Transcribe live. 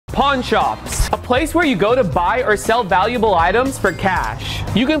pawn shops, a place where you go to buy or sell valuable items for cash.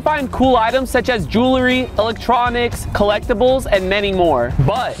 You can find cool items such as jewelry, electronics, collectibles, and many more,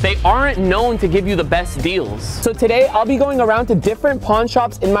 but they aren't known to give you the best deals. So today I'll be going around to different pawn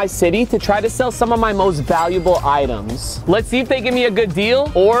shops in my city to try to sell some of my most valuable items. Let's see if they give me a good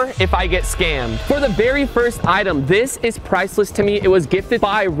deal or if I get scammed. For the very first item, this is priceless to me. It was gifted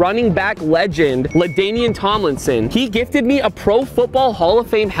by running back legend LaDainian Tomlinson. He gifted me a Pro Football Hall of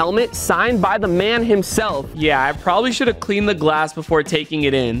Fame helmet signed by the man himself. Yeah, I probably should have cleaned the glass before taking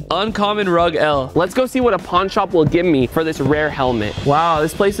it in. Uncommon Rug L. Let's go see what a pawn shop will give me for this rare helmet. Wow,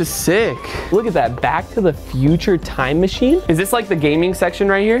 this place is sick. Look at that, Back to the Future time machine. Is this like the gaming section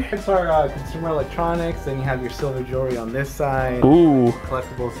right here? It's our consumer electronics. Then you have your silver jewelry on this side. Ooh.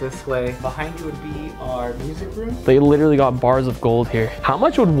 Collectibles this way. Behind you would be our music room. They literally got bars of gold here. How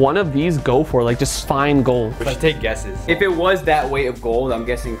much would one of these go for? Like just fine gold. We should take guesses. If it was that weight of gold, I'm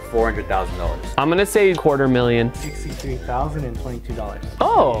guessing $400,000. I'm gonna say $250,000. $63,022.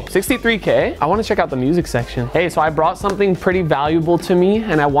 Oh, 63K? I wanna check out the music section. Hey, so I brought something pretty valuable to me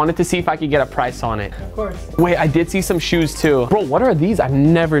and I wanted to see if I could get a price on it. Of course. Wait, I did see some shoes too. Bro, what are these? I've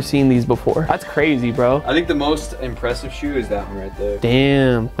never seen these before. That's crazy, bro. I think the most impressive shoe is that one right there.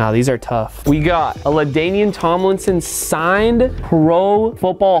 Damn. Now these are tough. We got a LaDainian Tomlinson signed Pro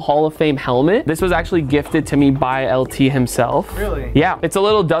Football Hall of Fame helmet. This was actually gifted to me by LT himself. Really? Yeah. It's a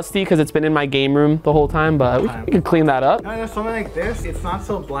little dusty because it's been in my game room the whole time, but we can clean that up. No, something like this, it's not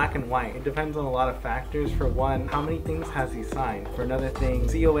so black and white. It depends on a lot of factors. For one, how many things has he signed? For another thing,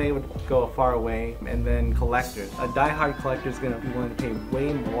 COA would go far away, and then collectors. A diehard collector is gonna be willing to pay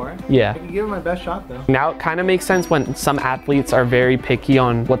way more. Yeah. I can give him my best shot though. Now it kind of makes sense when some athletes are very picky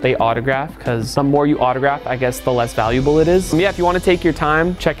on what they autograph, because the more you autograph, I guess the less valuable it is. Yeah, if you want to take your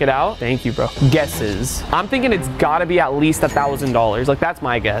time, check it out. Thank you, bro. Guesses. I'm thinking it's gotta be at least $1,000. Like that's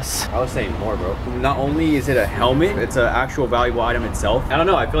my guess. I was saying more, bro. Not only is it a helmet, it's an actual valuable item itself. I don't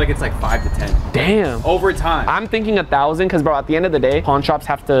know, I feel like it's like 5 to 10. Damn. Over time. I'm thinking 1,000 because, bro, at the end of the day, pawn shops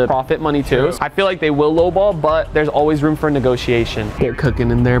have to profit money too. I feel like they will lowball, but there's always room for negotiation. They're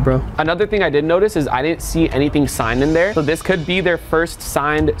cooking in there, bro. Another thing I did notice is I didn't see anything signed in there. So this could be their first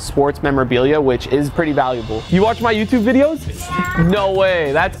signed sports memorabilia, which is pretty valuable. You watch my YouTube videos? No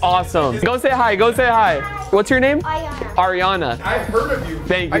way. That's awesome. Go say hi. Go say hi. What's your name? Ariana. I've heard of you.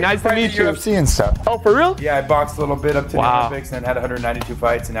 Thank you. Nice to meet you. UFC and stuff. Oh, for real? Yeah, I boxed a little bit up to the Wow. Olympics and had 192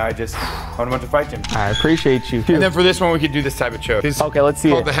 fights, and now I just own a bunch of fight gyms. I appreciate you. And then for this one, we could do this type of choke. It's Okay, let's see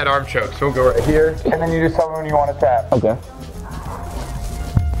called it. the head arm choke. So we'll go right here, and then you just tell me when you want to tap. Okay.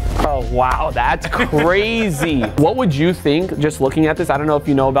 Oh, wow, that's crazy. What would you think, just looking at this? I don't know if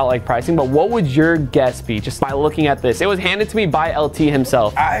you know about like pricing, but what would your guess be just by looking at this? It was handed to me by LT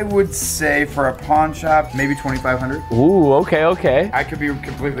himself. I would say for a pawn shop, maybe 2,500. Ooh, okay, okay. I could be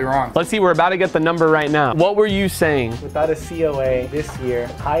completely wrong. Let's see, we're about to get the number right now. What were you saying? Without a COA this year,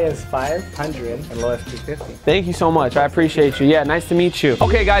 high as 500 and low as 250. Thank you so much. I appreciate you. Yeah, nice to meet you.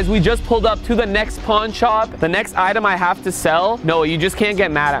 Okay, guys, we just pulled up to the next pawn shop. The next item I have to sell. Noah, you just can't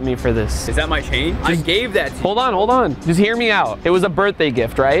get mad at me for this. Is that my chain? I gave that to you. Hold on, hold on. Just hear me out. It was a birthday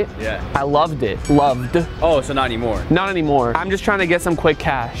gift, right? Yeah. I loved it. Loved. Oh, so not anymore. Not anymore. I'm just trying to get some quick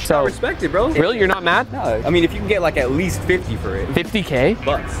cash. So I respect it, bro. Really? You're not mad? No. I mean, if you can get like at least 50 for it. 50K?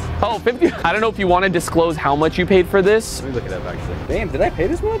 Bucks. Oh, 50. I don't know if you want to disclose how much you paid for this. Let me look it up actually. Damn, did I pay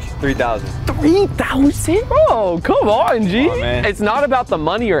this much? 3,000. 3,000? Oh, come on, G. Come on, man. It's not about the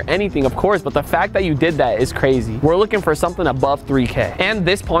money or anything, of course, but the fact that you did that is crazy. We're looking for something above 3K. And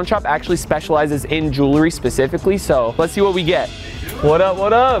this pawn shop actually specializes in jewelry specifically, so let's see what we get. What up,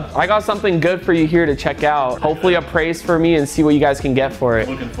 what up? I got something good for you here to check out. Hopefully a praise for me and see what you guys can get for it.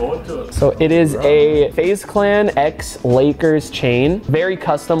 Looking forward to it. So it is a FaZe Clan X Lakers chain. Very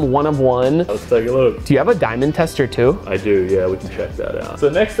custom, one of one. Let's take a look. Do you have a diamond tester too? I do, yeah, we can check that out. So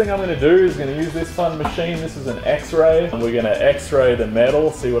next thing I'm gonna do is gonna use this fun machine. This is an X-ray, and we're gonna X-ray the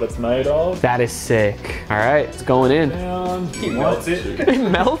metal, see what it's made of. That is sick. All right, it's going in. And He melts it.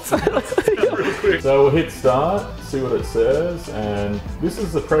 It melts? real quick. So we'll hit start, see what it says, and this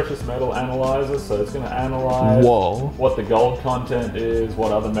is the precious metal analyzer, so it's going to analyze what the gold content is,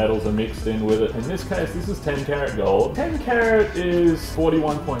 what other metals are mixed in with it. In this case, this is 10 karat gold. 10 karat is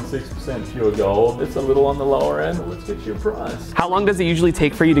 41.6% pure gold. It's a little on the lower end, but let's get you a price. How long does it usually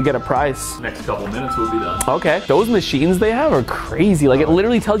take for you to get a price? Next couple minutes we'll be done. Okay, those machines they have are crazy. Like, it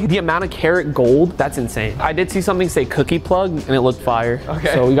literally tells you the amount of karat gold. That's insane. I did see something say cookie plug and it looked fire.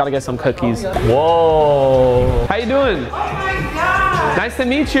 Okay. So we gotta get some cookies. Whoa. How you doing? Oh my God. Nice to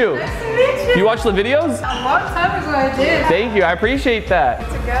meet you. Nice to meet you. You watched the videos? A long time ago I did. Thank you, I appreciate that.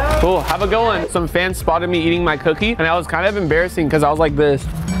 To go. Cool, have a good one. Some fans spotted me eating my cookie and I was kind of embarrassing because I was like this.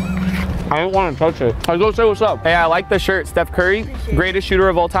 I don't want to touch it. I'll go say what's up. Hey, I like the shirt. Steph Curry, greatest shooter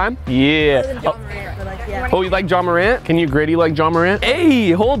of all time. Yeah. Oh, you like John Morant? Can you gritty like John Morant?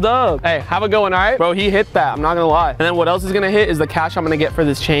 Hey, hold up. Hey, have a good one, all right? Bro, he hit that. I'm not gonna lie. And then what else is gonna hit is the cash I'm gonna get for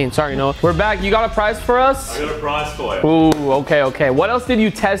this chain. Sorry, no. We're back. You got a prize for us? I got a prize for you. Ooh, okay. What else did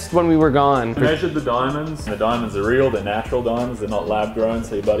you test when we were gone? Measured the diamonds. The diamonds are real. They're natural diamonds. They're not lab grown,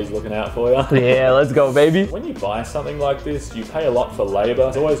 so your buddy's looking out for you. Yeah, let's go, baby. When you buy something like this, you pay a lot for labor.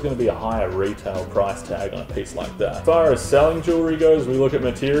 There's always going to be a higher retail price tag on a piece like that. As far as selling jewelry goes, we look at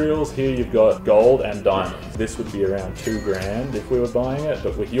materials. Here you've got gold and diamonds. This would be around $2 grand if we were buying it,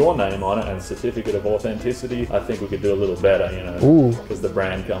 but with your name on it and certificate of authenticity, I think we could do a little better, you know, because the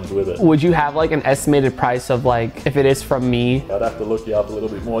brand comes with it. Would you have like an estimated price of like, if it is from me? I'd have to look you up a little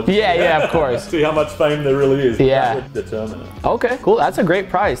bit more. Yeah, of course. See how much fame there really is. Yeah. That would determine it. Okay, cool. That's a great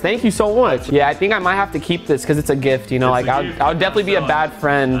price. Thank you so much. Yeah, I think I might have to keep this because it's a gift, you know, like I would definitely be a bad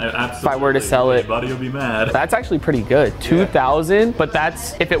friend if I were to sell it. Your buddy will be mad. That's actually pretty good. 2,000, but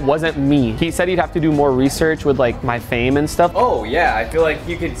that's if it wasn't me. He said he'd have to do more research with like my fame and stuff. Oh yeah, I feel like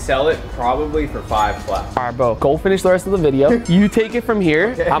you could sell it probably for 5 flat. All right, bro, go finish the rest of the video. You take it from here.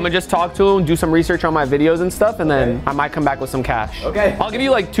 Okay. I'm gonna just talk to him, do some research on my videos and stuff, and then I might come back with some cash. Okay. I'll give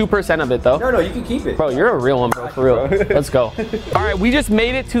you like 2% of it though. No, you can keep it. Bro, you're a real one, bro, for real. Let's go. All right, we just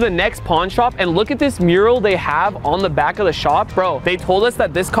made it to the next pawn shop, and look at this mural they have on the back of the shop. Bro, they told us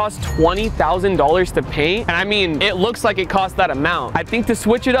that this costs $20,000 to paint, and I mean, it looks like it costs that amount. I think to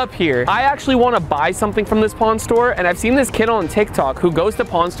switch it up here, I actually want to buy something from this pawn store, and I've seen this kid on TikTok who goes to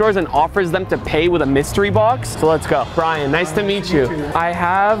pawn stores and offers them to pay with a mystery box. So let's go. Brian, nice to meet you. I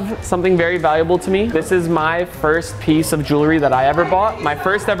have something very valuable to me. This is my first piece of jewelry that I ever bought, my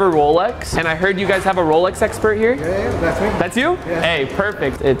first ever Rolex, and I heard you guys have a Rolex expert here. Yeah, that's me. That's you? Yeah. Hey,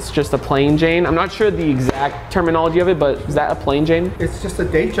 perfect. It's just a plain Jane. I'm not sure the exact terminology of it, but is that a plain Jane? It's just a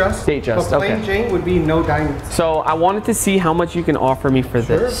date just. Date just, A plain okay. Jane would be no diamonds. So I wanted to see how much you can offer me for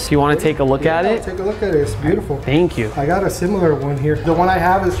this. You want to take a look at it? Take a look at it. It's beautiful. Thank you. I got a similar one here. The one I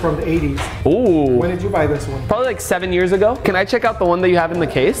have is from the 80s. Ooh. When did you buy this one? Probably like 7 years ago. Can I check out the one that you have in the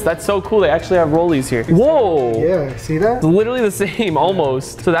case? That's so cool. They actually have rollies here. Whoa. Yeah, see that? It's literally the same,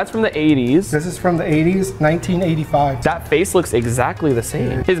 almost. So that's from the 80s. This is from the 80s, 1985. That face looks exactly the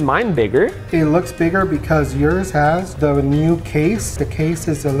same. Is mine bigger? It looks bigger because yours has the new case. The case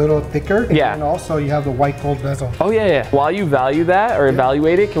is a little thicker. Yeah. And also you have the white gold bezel. Oh yeah. While you value that or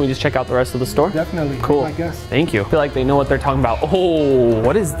evaluate it, can we just check out the rest of the store? Definitely. Cool. I guess. Thank you. I feel like they know what they're talking about. Oh,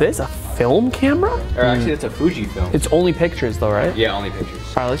 what is this? A film camera? Or actually, it's a Fuji film. It's only pictures though, right? Yeah, only pictures.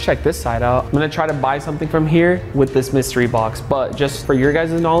 All right, let's check this side out. I'm gonna try to buy something from here with this mystery box, but just for your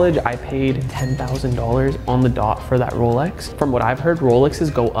guys' knowledge, I paid $10,000 on the dot for that Rolex. From what I've heard,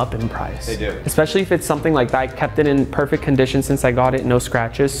 Rolexes go up in price. They do. Especially if it's something like that. I kept it in perfect condition since I got it, no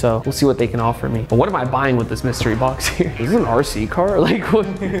scratches, so we'll see what they can offer me. But what am I buying with this mystery box here? Is this an RC car? Like, what?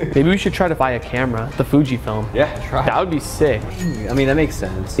 Maybe we should try to buy a camera, the Fuji film. Yeah, try. That would be sick. I mean, that makes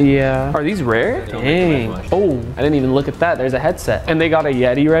sense. Yeah. Are these rare? Dang. Oh, I didn't even look at that. There's a headset. And they got a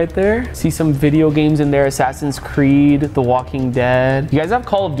Yeti right there. See some video games in there. Assassin's Creed, The Walking Dead. You guys have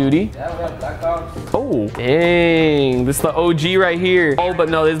Call of Duty? Yeah, we have Black Ops. Oh, dang. This is the OG right here. Oh, but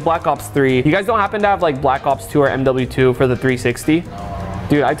no, this is Black Ops 3. You guys don't happen to have like Black Ops 2 or MW2 for the 360?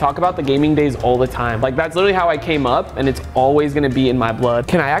 Dude, I talk about the gaming days all the time. Like, that's literally how I came up, and it's always gonna be in my blood.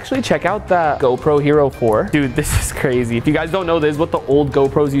 Can I actually check out that GoPro Hero 4? Dude, this is crazy. If you guys don't know, this is what the old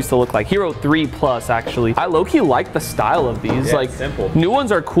GoPros used to look like. Hero 3 Plus, actually. I low-key like the style of these. Yeah, like, it's simple. New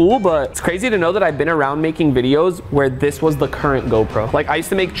ones are cool, but it's crazy to know that I've been around making videos where this was the current GoPro. Like, I used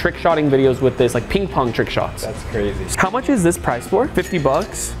to make trick shotting videos with this, like ping pong trick shots. That's crazy. How much is this price for? 50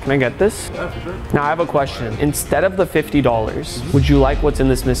 bucks? Can I get this? Yeah, for sure. Now I have a question. Instead of the $50, would you like what's in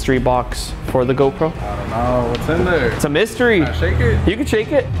this mystery box for the GoPro? I don't know what's in there. It's a mystery. Shake it. You can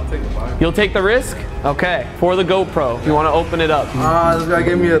shake it. I'll take the bite. You'll take the risk? Okay. For the GoPro. You want to open it up? This guy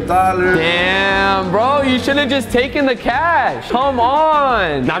gave me $1. Damn, bro. You should have just taken the cash. Come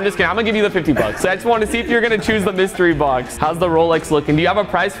on. No, I'm just kidding. I'm going to give you the 50 bucks. I just want to see if you're going to choose the mystery box. How's the Rolex looking? Do you have a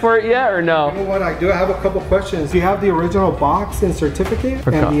price for it yet or no? You know what? I do have a couple questions. Do you have the original box and certificate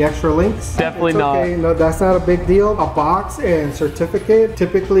and the extra links? Definitely It's not. okay. No, that's not a big deal. A box and certificate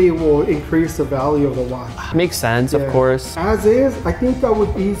typically will increase the value of the watch. Makes sense, of Yeah. course. As is, I think I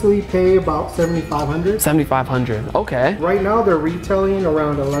would easily pay about $7,500. 7,500. Okay. Right now they're retailing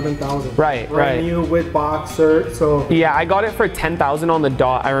around 11,000. Right. Brand new with box cert. So Yeah, I got it for 10,000 on the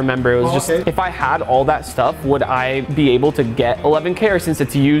dot. I remember it was just, okay. if I had all that stuff, would I be able to get 11K, or since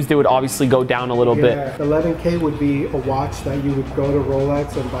it's used, it would obviously go down a little bit? yeah, 11K would be a watch that you would go to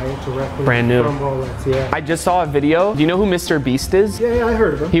Rolex and buy it directly Brand new. from Rolex. Yeah. I just saw a video. Do you know who Mr. Beast is? Yeah, Yeah, I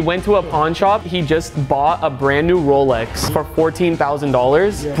heard of him. He went to a pawn shop. He just bought a brand new Rolex for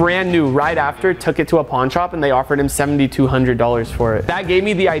 $14,000. Yeah. Brand new. Right after, took it to a pawn shop and they offered him $7,200 for it. That gave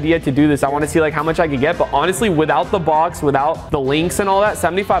me the idea to do this. I want to see like how much I could get, but honestly, without the box, without the links and all that,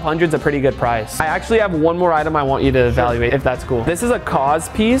 $7,500 is a pretty good price. I actually have one more item I want you to evaluate, if that's cool. This is a cause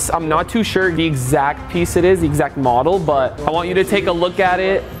piece. I'm not too sure the exact piece it is, the exact model, but I want you to take a look at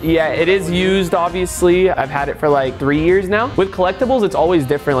it. Yeah, it is used, obviously. I've had it for like 3 years now. With collectibles, it's always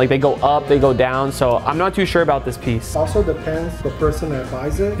different. Like they go up, they go down. So I'm not too sure about this piece. Also depends the person that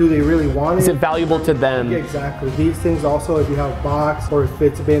buys it. Do they really want it? Is it valuable to them? Yeah, exactly. These things also, if you have box or if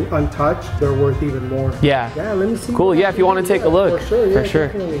it's been untouched, they're worth even more. Yeah. Yeah, let me see. Cool. Yeah, if you want to take a look. For sure. Yeah, for sure.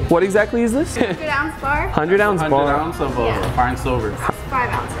 Definitely. What exactly is this? 100-ounce bar. 100-ounce 100 bar. ounce of Yeah. fine silver. 5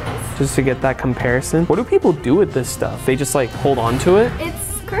 ounces. Just to get that comparison. What do people do with this stuff? They just like hold on to it? It's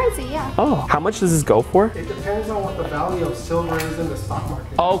currency, yeah. Oh, how much does this go for? It depends on what the value of silver is in the stock market.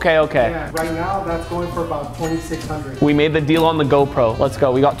 Oh, okay, okay. Yeah, right now that's going for about $2,600. We made the deal on the GoPro. Let's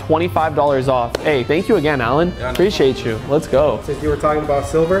go. We got $25 off. Hey, thank you again, Alan. Appreciate you. Let's go. Since you were talking about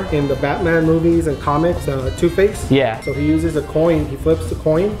silver, in the Batman movies and comics, Two-Face. Yeah. So he uses a coin, he flips the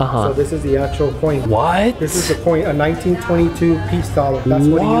coin. So this is the actual coin. What? This is the coin, a 1922 peace dollar. That's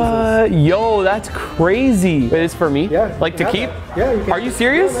what he uses. Yo, that's crazy. It is for me? Yeah. Like to have keep? that. Yeah, you can. Are you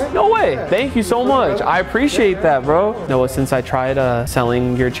serious? Yeah, No way. Yeah. Thank you so much. I appreciate that, bro. Noah, since I tried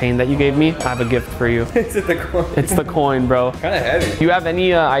selling your chain that you gave me, I have a gift for you. Is it the coin? It's the coin, bro. Kind of heavy. Do you have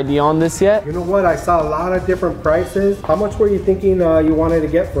any idea on this yet? You know what? I saw a lot of different prices. How much were you thinking you wanted to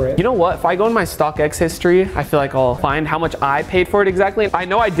get for it? You know what? If I go in my StockX history, I feel like I'll find how much I paid for it exactly. I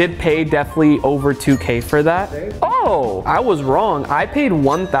know I did pay definitely over 2K for that. Okay. Oh, I was wrong. I paid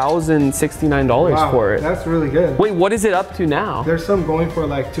 $1,069 Wow, for it. that's really good. Wait, what is it up to now? There's some going for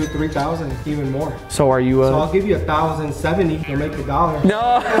like 2,000-3,000, even more. So are you So I'll give you 1,070. You'll make $1.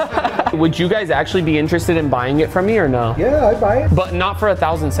 No. Would you guys actually be interested in buying it from me or no? Yeah, I'd buy it. But not for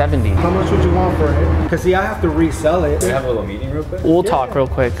 1,070. How much would you want for it? Because see, I have to resell it. Can we have a little meeting real quick? We'll talk real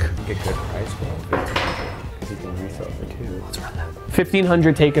quick. Get good price for it. Because you can resell it for 2. Let's run that.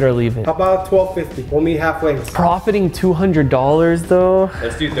 1,500, take it or leave it. How about 1,250? We'll meet halfway. Profiting $200 though.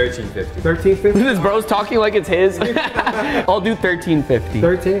 Let's do 1350. 1,350? This bro's talking like it's his. I'll do 1,350.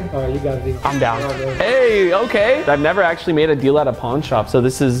 13? Oh, you got it. I'm down. Hey, okay. I've never actually made a deal at a pawn shop, so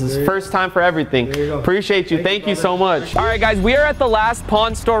this is first time for everything. There you go. Appreciate you. Thank you so much. All right, guys, we are at the last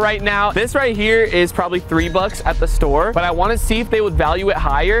pawn store right now. This right here is probably $3 at the store, but I want to see if they would value it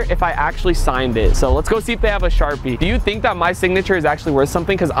higher if I actually signed it. So let's go see if they have a Sharpie. Do you think that my signature is actually worth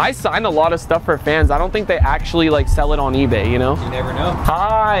something? Because I sign a lot of stuff for fans. I don't think they actually like sell it on eBay, you know? You never know.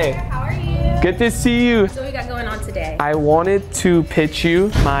 Hi. How are you? Good to see you. So what we got going on today? I wanted to pitch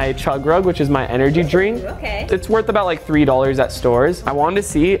you my Chug Rug, which is my energy drink. Okay. It's worth about like $3 at stores. I wanted to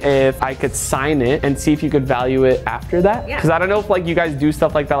see if I could sign it and see if you could value it after that. Yeah. Because I don't know if like you guys do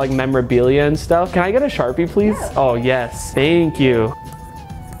stuff like that, like memorabilia and stuff. Can I get a Sharpie, please? Yeah. Oh, yes. Thank you.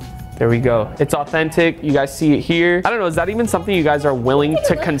 There we go. It's authentic. You guys see it here. I don't know, is that even something you guys are willing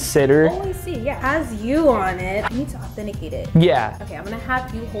to consider? Only see, yeah. Has you on it. You need to authenticate it. Yeah. Okay, I'm gonna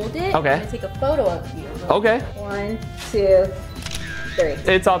have you hold it. Okay. I'm gonna take a photo of you. Okay. 1, 2, 3.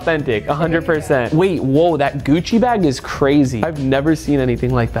 It's authentic, 100%. Wait, whoa, that Gucci bag is crazy. I've never seen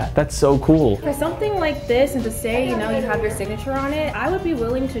anything like that. That's so cool. For something like this, and to say, you know, you have your signature on it, I would be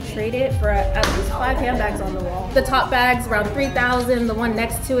willing to trade it for at least 5 handbags on the wall. The top bag's around 3,000. The one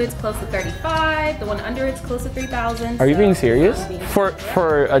next to it's close to 35. The one under it's close to 3,000. Are you being serious? I'm being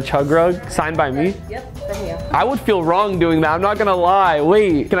For a Chug Rug signed by me? Yep, from you. I would feel wrong doing that. I'm not gonna lie.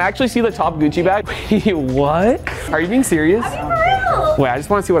 Wait, can I actually see the top Gucci bag? Wait, what? Are you being serious? For real? Wait, I just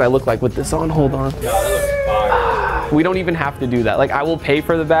want to see what I look like with this on. Hold on. We don't even have to do that. Like, I will pay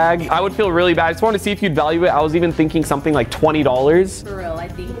for the bag. I would feel really bad. I just want to see if you'd value it. I was even thinking something like $20. For real, I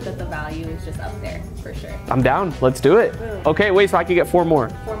think that the value is just up there, for sure. I'm down. Let's do it. Okay, wait, so I could get 4 more.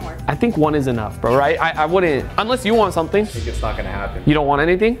 4 more. I think 1 is enough, bro, right? I wouldn't, unless you want something. I think it's not gonna happen. You don't want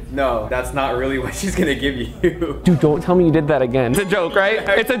anything? No, that's not really what she's gonna give you. Dude, don't tell me you did that again. It's a joke, right?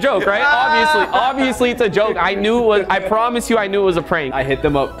 It's a joke, right? Obviously it's a joke. I knew it was, I promise you I knew it was a prank. I hit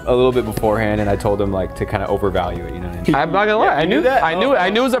them up a little bit beforehand and I told them like to kind of overvalue it, you know what I mean? I'm not gonna lie, I knew that? I knew it. I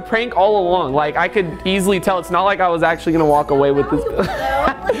knew it was a prank all along. Like, I could easily tell. It's not like I was actually gonna walk away with this.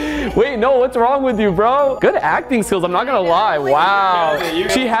 Wait, no, what's wrong with you, bro? Good acting skills, I'm not gonna lie. Wow.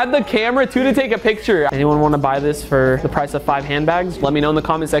 She had the camera too to take a picture. Anyone wanna buy this for the price of 5 handbags? Let me know in the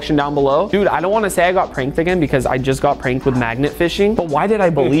comment section down below. Dude, I don't wanna say I got pranked again because I just got pranked with magnet fishing, but why did I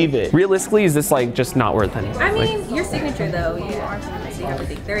believe it? Realistically, is this like just not worth anything? I mean, your signature though, you are signature.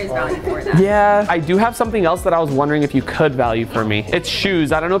 everything. There is value for that. Yeah, I do have something else that I was wondering if you could value for me. It's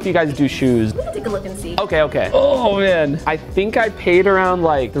shoes. I don't know if you guys do shoes. We can take a look and see. Okay. Oh man, I think I paid around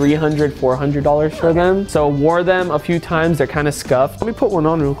like $300, $400 for them. So wore them a few times. They're kind of scuffed. Let me put one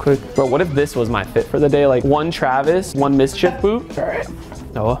on real quick. Bro, what if this was my fit for the day? Like one Travis, one Mischief boot. All right.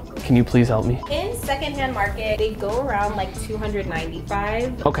 Noah, can you please help me? In secondhand market, they go around like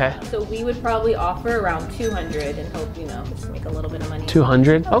 $295. Okay. So we would probably offer around 200 and hope, you know, just make a little bit of money.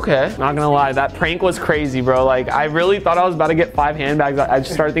 200? Okay. Not gonna lie, that prank was crazy, bro. Like, I really thought I was about to get 5 handbags. I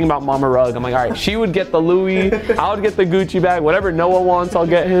just started thinking about Mama Rug. I'm like, all right, she would get the Louis, I would get the Gucci bag. Whatever Noah wants, I'll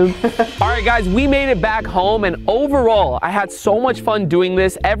get him. All right, guys, we made it back home, and overall, I had so much fun doing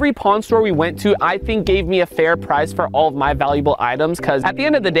this. Every pawn store we went to, I think gave me a fair price for all of my valuable items, because at the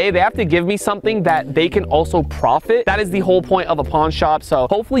end of the day, they have to give me something that they can also profit. That is the whole point of a pawn shop. So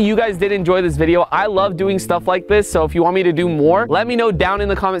hopefully you guys did enjoy this video. I love doing stuff like this. So if you want me to do more, let me know down in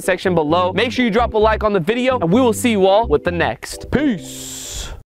the comment section below. Make sure you drop a like on the video, and we will see you all with the next. Peace.